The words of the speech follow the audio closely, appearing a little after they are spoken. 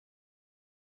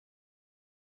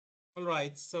All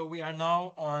right, so we are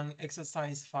now on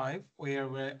exercise 5, where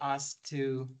we're asked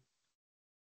to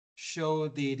show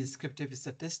the descriptive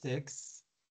statistics.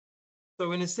 So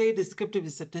when you say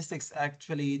descriptive statistics,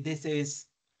 actually, this is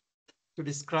to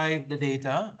describe the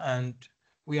data, and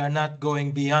we are not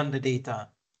going beyond the data.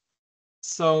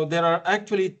 So there are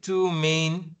actually two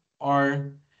main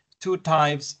or two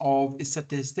types of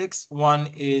statistics. One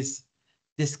is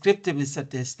descriptive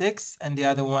statistics, and the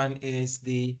other one is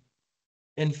the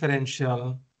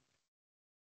inferential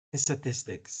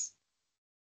statistics.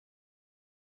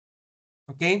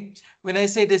 Okay, when I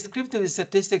say descriptive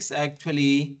statistics,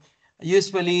 actually,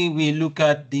 usually we look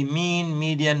at the mean,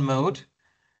 median, mode,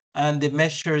 and the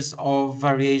measures of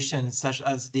variation, such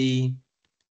as the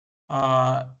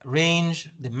range,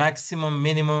 the maximum,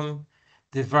 minimum,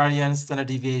 the variance, standard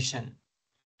deviation.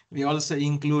 We also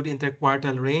include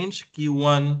interquartile range,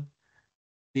 Q1,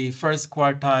 the first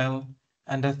quartile,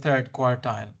 and the third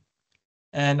quartile.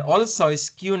 And also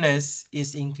skewness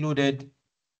is included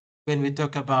when we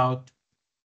talk about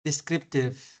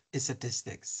descriptive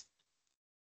statistics.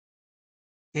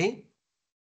 Okay,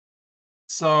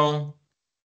 so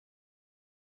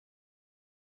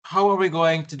how are we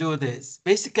going to do this?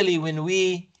 Basically, when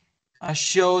we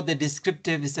show the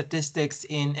descriptive statistics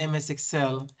in MS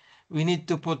Excel, we need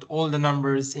to put all the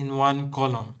numbers in one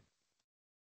column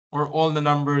or all the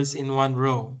numbers in one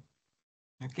row.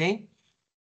 Okay,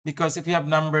 because if you have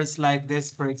numbers like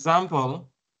this, for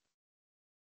example,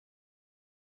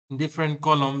 in different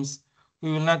columns,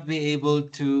 we will not be able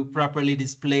to properly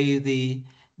display the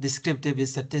descriptive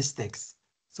statistics.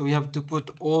 So we have to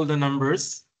put all the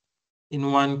numbers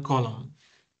in one column.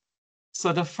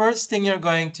 So the first thing you're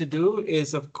going to do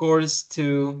is, of course,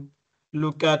 to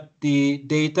look at the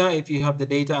data, if you have the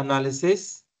data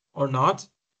analysis or not.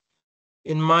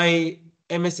 In my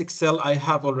MS Excel, I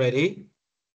have already.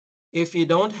 If you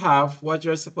don't have, what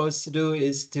you're supposed to do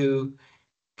is to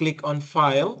click on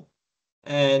File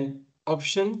and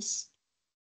Options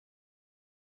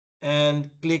and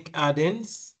click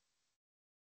Add-ins.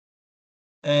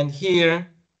 And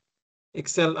here,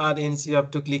 Excel add-ins, you have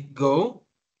to click Go.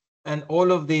 And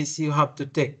all of these you have to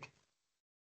tick.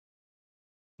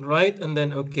 Right? And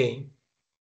then OK.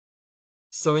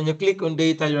 So when you click on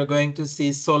data, you're going to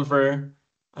see solver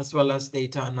as well as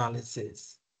data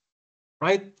analysis.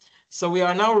 Right? So we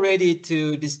are now ready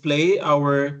to display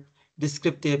our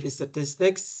descriptive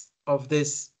statistics of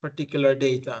this particular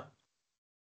data.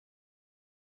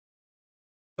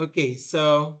 Okay,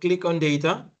 so click on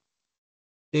data,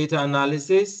 data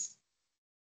analysis,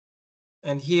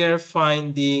 and here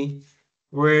find the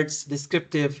words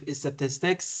descriptive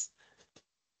statistics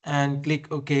and click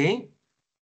OK.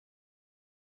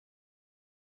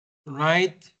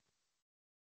 Right.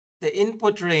 The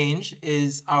input range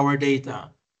is our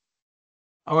data.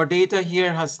 Our data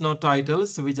here has no title,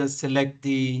 so we just select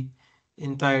the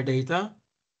entire data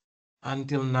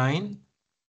until 9.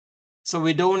 So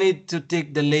we don't need to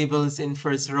tick the labels in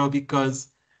first row because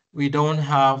we don't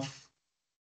have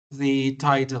the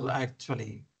title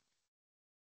actually.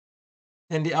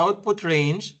 In the output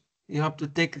range, you have to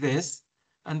tick this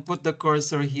and put the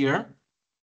cursor here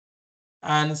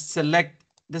and select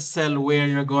the cell where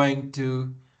you're going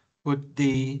to put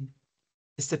the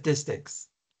statistics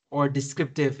or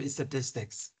descriptive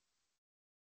statistics.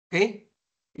 Okay,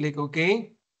 click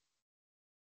OK.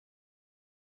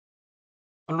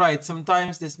 All right,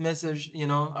 sometimes this message,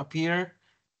 appear.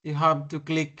 You have to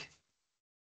click,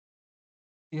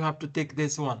 you have to tick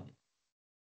this one.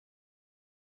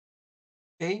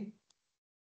 Okay,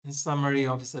 in summary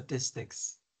of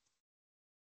statistics.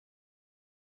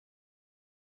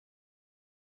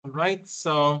 All right,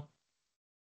 so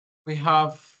we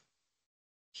have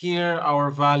here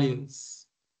our values.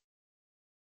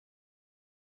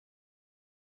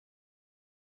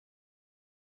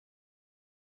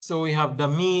 So we have the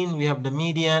mean, we have the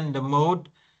median, the mode,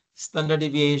 standard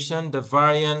deviation, the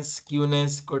variance,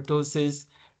 skewness, kurtosis,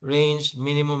 range,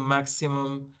 minimum,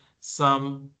 maximum,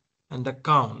 sum, and the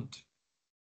count.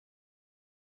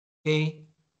 Okay.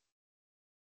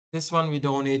 This one we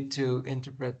don't need to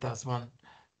interpret this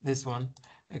one.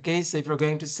 Okay, so if you're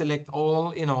going to select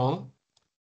all in all,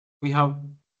 we have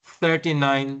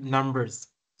 39 numbers.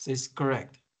 So it's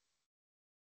correct.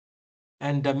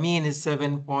 And the mean is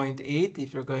 7.8.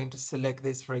 If you're going to select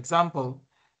this, for example,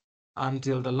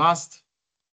 until the last,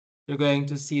 you're going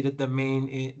to see that the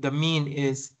mean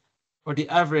is, or the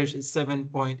average is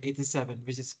 7.87,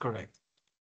 which is correct.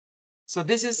 So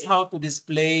this is how to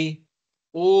display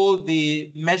all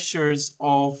the measures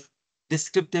of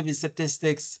descriptive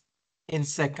statistics in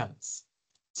seconds.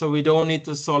 So we don't need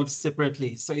to solve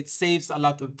separately. So it saves a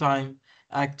lot of time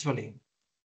actually.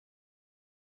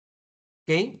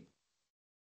 Okay.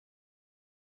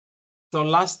 So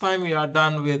last time we are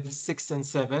done with 6 and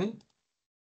 7.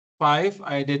 5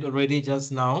 I did already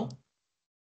just now.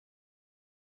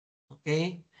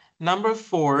 Okay. Number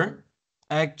 4,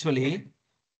 actually,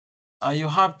 you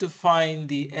have to find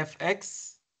the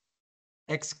fx,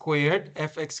 x squared,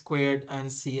 fx squared, and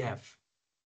cf.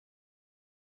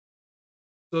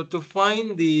 So to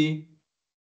find the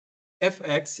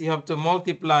fx, you have to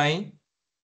multiply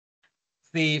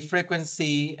the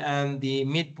frequency and the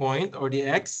midpoint, or the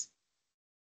x.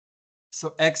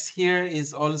 So x here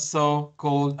is also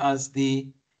called as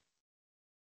the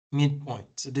midpoint.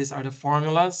 So these are the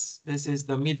formulas. This is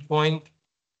the midpoint,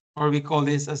 or we call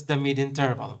this as the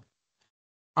mid-interval.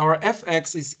 Our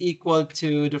fx is equal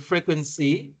to the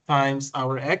frequency times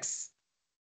our x.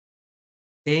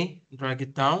 Okay, drag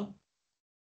it down.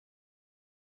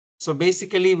 So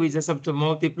basically, we just have to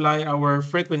multiply our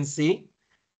frequency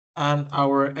and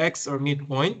our x, or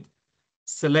midpoint,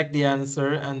 select the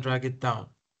answer, and drag it down.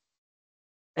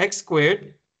 X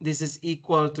squared, this is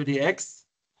equal to the x,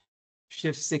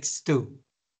 shift 6, 2,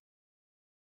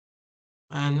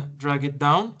 and drag it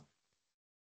down.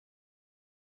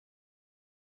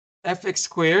 Fx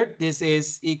squared, this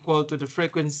is equal to the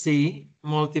frequency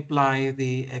multiply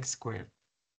the x squared.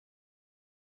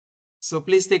 So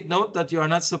please take note that you are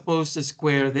not supposed to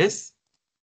square this.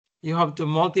 You have to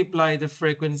multiply the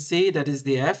frequency, that is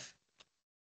the f,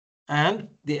 and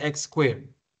the x squared,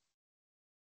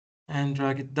 and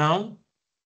drag it down.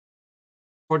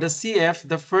 For the CF,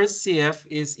 the first CF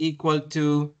is equal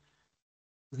to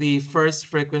the first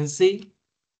frequency.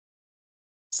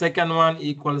 Second one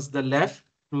equals the left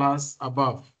plus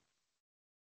above.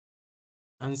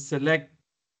 And select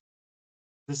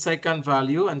the second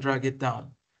value and drag it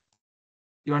down.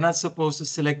 You are not supposed to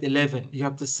select 11. You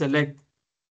have to select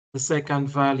the second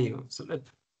value. So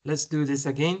let's do this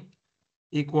again.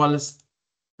 Equals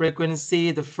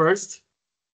frequency, the first,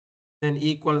 then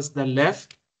equals the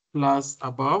left plus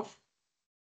above.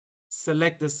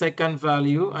 Select the second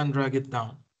value and drag it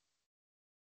down.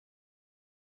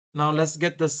 Now let's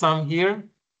get the sum here.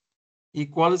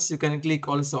 Equals, you can click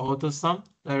also auto sum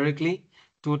directly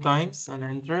 2 times and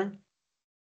enter.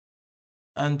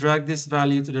 And drag this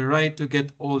value to the right to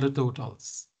get all the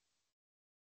totals.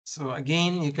 So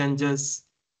again, you can just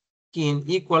key in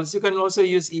equals. You can also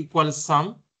use equals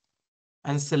sum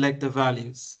and select the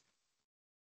values.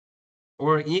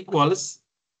 Or equals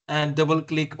and double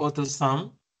click auto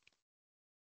sum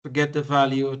to get the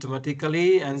value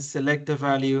automatically, and select the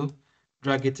value,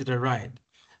 drag it to the right.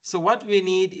 So what we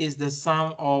need is the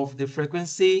sum of the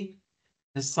frequency,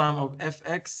 the sum of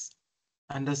fx,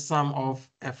 and the sum of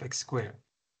fx squared.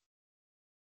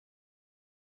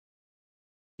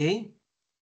 Okay.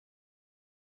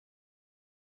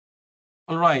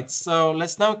 All right, so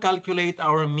let's now calculate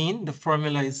our mean. The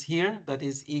formula is here, that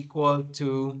is equal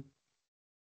to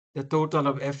the total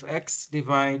of fx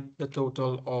divide the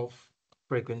total of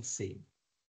frequency.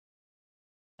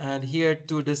 And here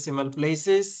 2 decimal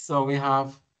places, so we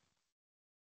have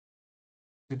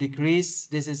to decrease,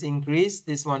 this is increase,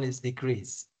 this one is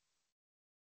decrease.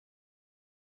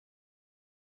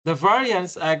 The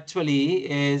variance actually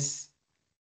is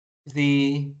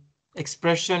the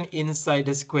expression inside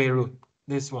the square root,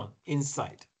 this one,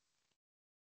 inside.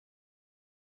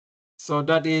 So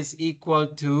that is equal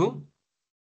to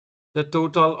the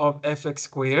total of fx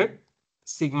squared,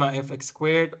 sigma fx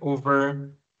squared,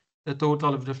 over the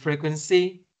total of the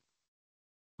frequency,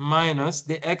 minus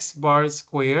the x bar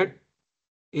squared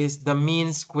is the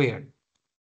mean squared.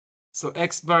 So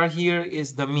x bar here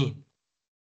is the mean.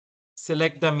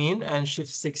 Select the mean and shift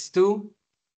 6, 2.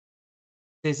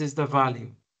 This is the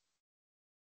value.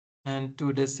 And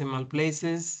 2 decimal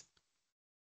places.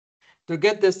 To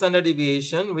get the standard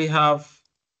deviation, we have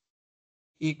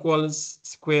equals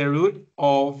square root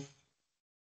of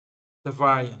the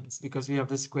variance, because we have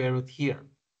the square root here.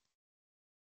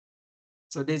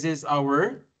 So this is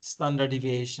our standard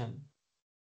deviation.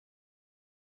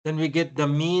 Then we get the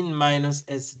mean minus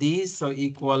SD, so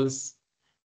equals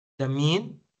the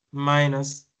mean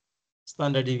minus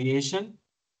standard deviation.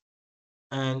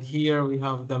 And here we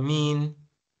have the mean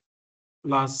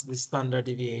plus the standard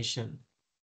deviation.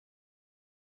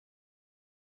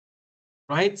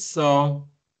 Right, so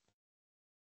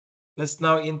let's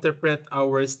now interpret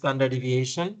our standard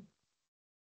deviation.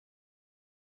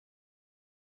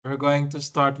 We're going to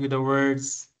start with the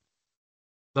words,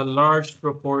 the large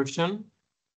proportion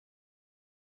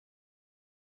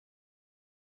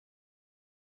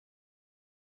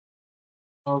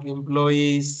of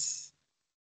employees'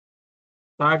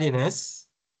 tardiness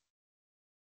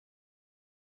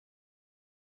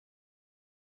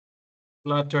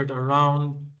cluttered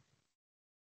around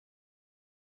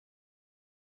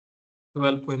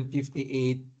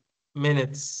 12.58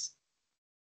 minutes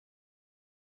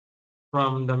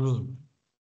from the mean.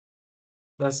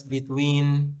 That's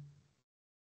between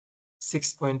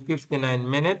 6.59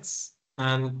 minutes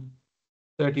and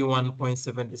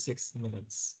 31.76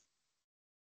 minutes.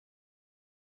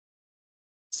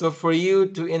 So for you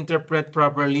to interpret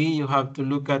properly, you have to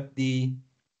look at the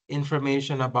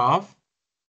information above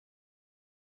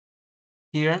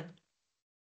here.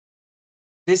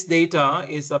 This data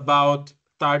is about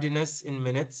tardiness in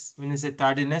minutes. When you say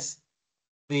tardiness,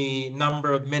 the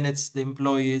number of minutes the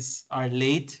employees are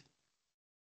late.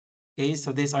 Okay,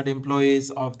 so these are the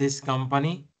employees of this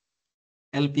company,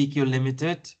 LPQ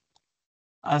Limited,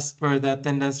 as per the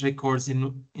attendance records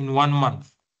in 1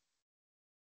 month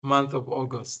of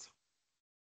August.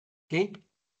 Okay.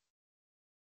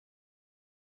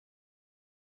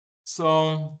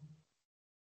 So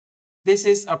this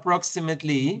is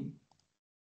approximately,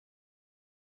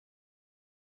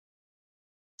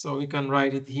 so we can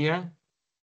write it here,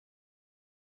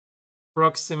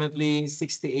 approximately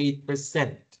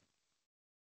 68%.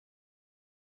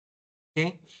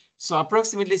 Okay, so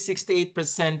approximately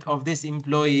 68% of these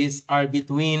employees are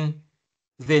between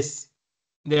this.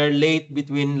 They're late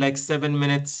between like 7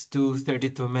 minutes to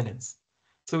 32 minutes.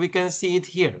 So we can see it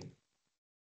here.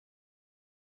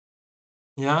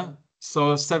 Yeah,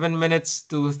 so 7 minutes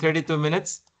to 32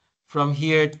 minutes from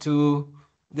here to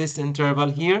this interval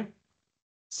here.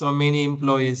 So many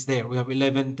employees there. We have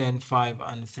 11, 10, 5,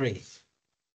 and 3.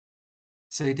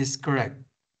 So it is correct.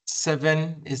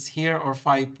 7 is here, or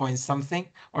 5 point something,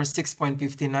 or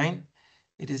 6.59.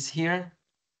 It is here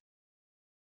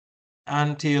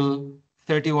until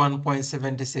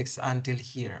 31.76 until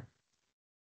here.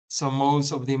 So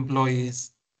most of the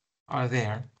employees are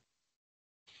there.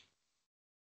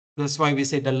 That's why we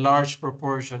say the large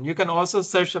proportion. You can also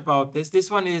search about this.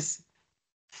 This one is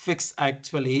fixed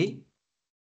actually.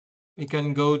 We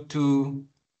can go to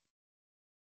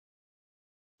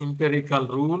empirical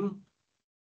rule,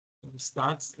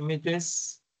 stats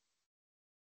images.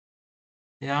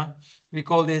 Yeah, we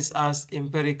call this as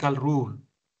empirical rule.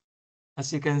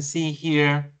 As you can see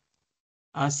here,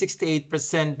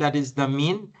 68%, that is the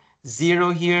mean.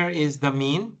 0 here is the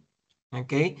mean,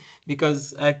 okay?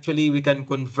 Because actually we can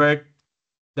convert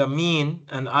the mean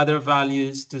and other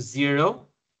values to 0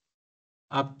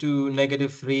 up to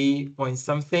 -3 point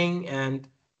something and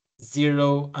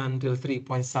 0 until 3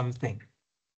 point something.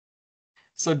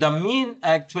 So the mean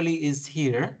actually is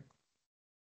here.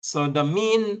 So the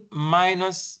mean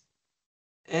minus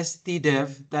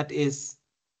STDEV, that is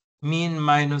mean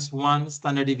minus 1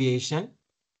 standard deviation,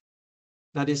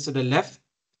 that is to the left.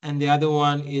 And the other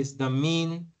one is the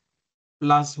mean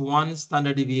plus 1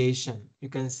 standard deviation. You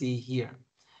can see here.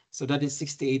 So that is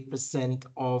 68%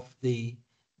 of the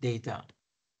data.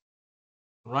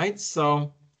 Right,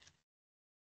 so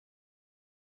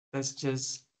let's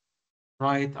just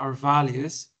write our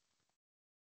values.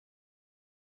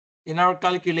 In our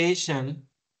calculation,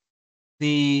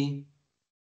 the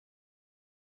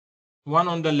one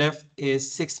on the left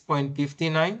is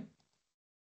 6.59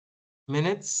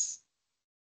 minutes.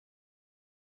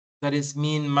 That is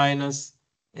mean minus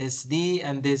SD,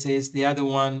 and this is the other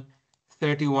one,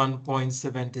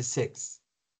 31.76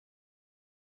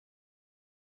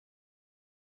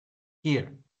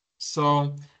 here.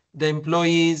 So the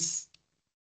employees,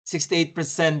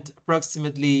 68%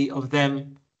 approximately of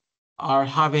them are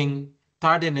having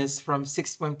tardiness from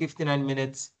 6.59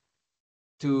 minutes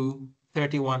to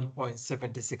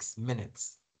 31.76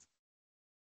 minutes.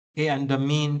 Okay, and the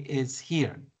mean is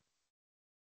here,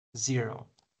 0.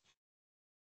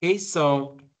 Okay,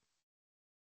 so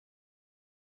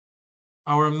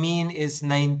our mean is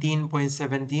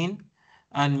 19.17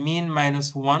 and mean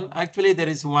minus 1. Actually, there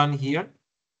is 1 here,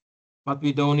 but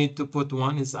we don't need to put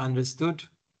 1, it's understood.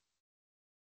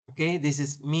 Okay, this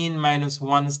is mean minus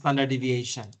 1 standard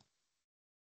deviation.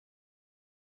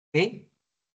 Okay,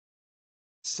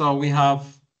 so we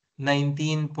have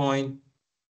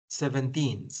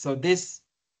 19.17. So this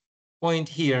point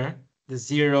here, the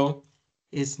 0,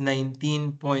 is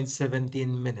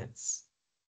 19.17 minutes.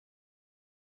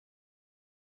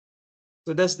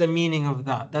 So that's the meaning of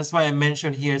that. That's why I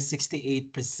mentioned here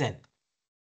 68%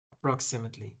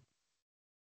 approximately.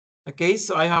 Okay,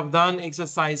 so I have done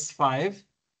exercise 5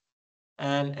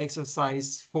 and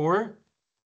exercise 4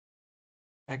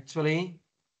 actually.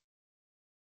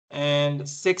 And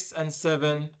 6 and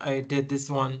 7, I did this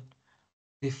one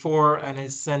before and I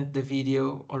sent the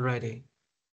video already.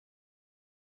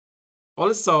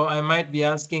 Also, I might be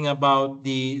asking about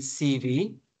the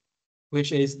CV.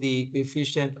 which is the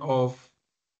coefficient of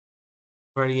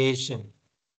variation.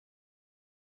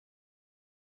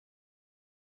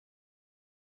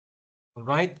 All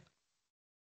right.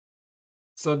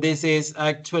 So this is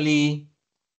actually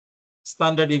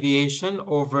standard deviation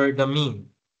over the mean.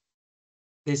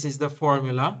 This is the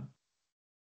formula.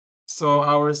 So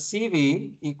our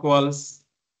CV equals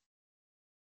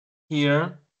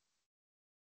here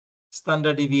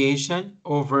standard deviation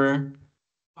over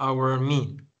our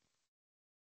mean.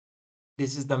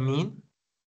 This is the mean.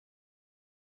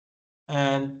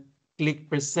 And click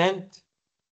percent.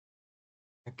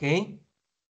 Okay.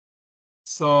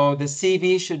 So the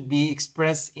CV should be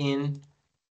expressed in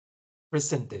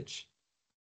percentage.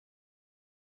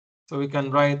 So we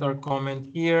can write our comment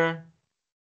here.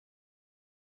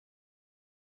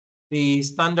 The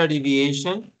standard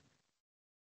deviation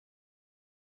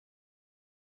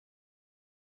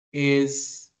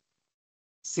is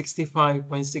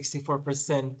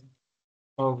 65.64%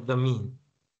 of the mean.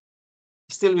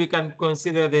 Still, we can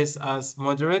consider this as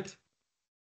moderate,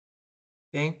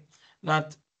 okay?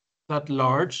 Not that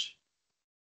large.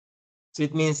 So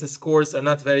it means the scores are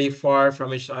not very far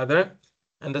from each other,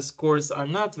 and the scores are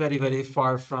not very, very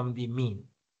far from the mean.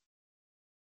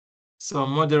 So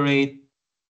moderate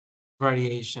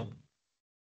variation.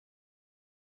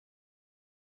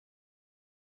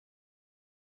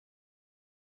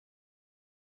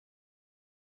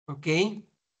 Okay.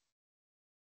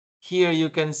 Here you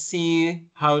can see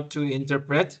how to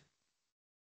interpret.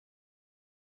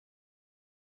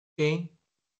 Okay.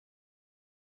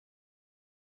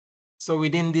 So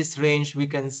within this range, we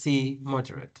can see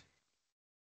moderate.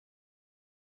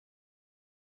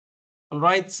 All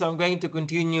right, so I'm going to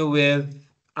continue with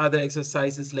other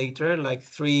exercises later, like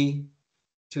 3,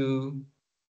 2,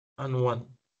 and 1.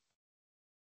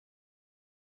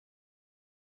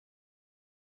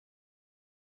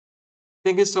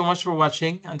 Thank you so much for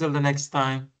watching. Until the next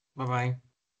time. Bye-bye.